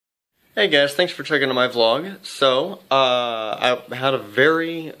Hey guys, thanks for checking out my vlog. I had a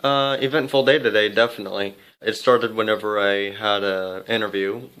very eventful day today, definitely. It started whenever I had an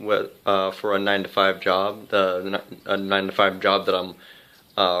interview with for a 9-to-5 job, a 9-to-5 job that I'm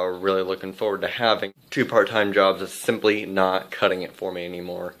really looking forward to having. Two part-time jobs is simply not cutting it for me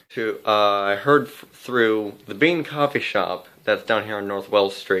anymore. I heard through the Bean Coffee Shop that's down here on North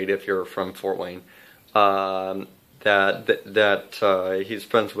Wells Street, if you're from Fort Wayne, that he's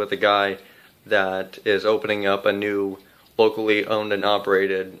friends with a guy that is opening up a new locally owned and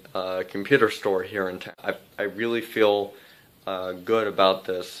operated computer store here in town. I really feel good about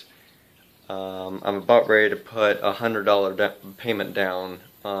this. I'm about ready to put $100 payment down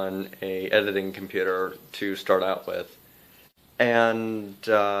on a editing computer to start out with, and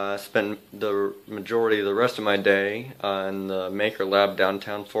spend the majority of the rest of my day in the Maker Lab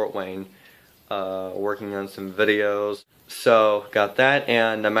downtown Fort Wayne, working on some videos. So got that,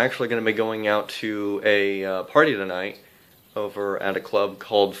 and I'm actually going to be going out to a party tonight over at a club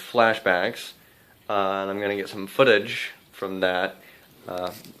called Flashbacks, and I'm going to get some footage from that.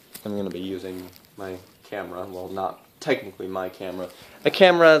 I'm going to be using my camera, well, not technically my camera, a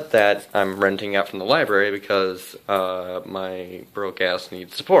camera that I'm renting out from the library because my broke ass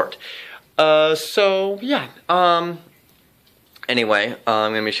needs support. Anyway,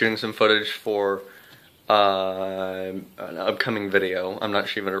 I'm going to be shooting some footage for an upcoming video. I'm not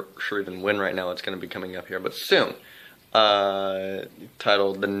sure even when right now it's going to be coming up here, but soon.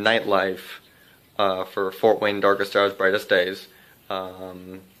 Titled The Nightlife for Fort Wayne Darkest Hours, Brightest Days. Check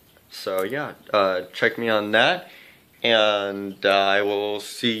me on that, and I will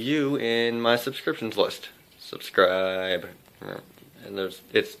see you in my subscriptions list. Subscribe. And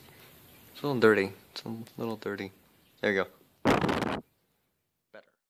it's a little dirty. It's a little dirty. There you go.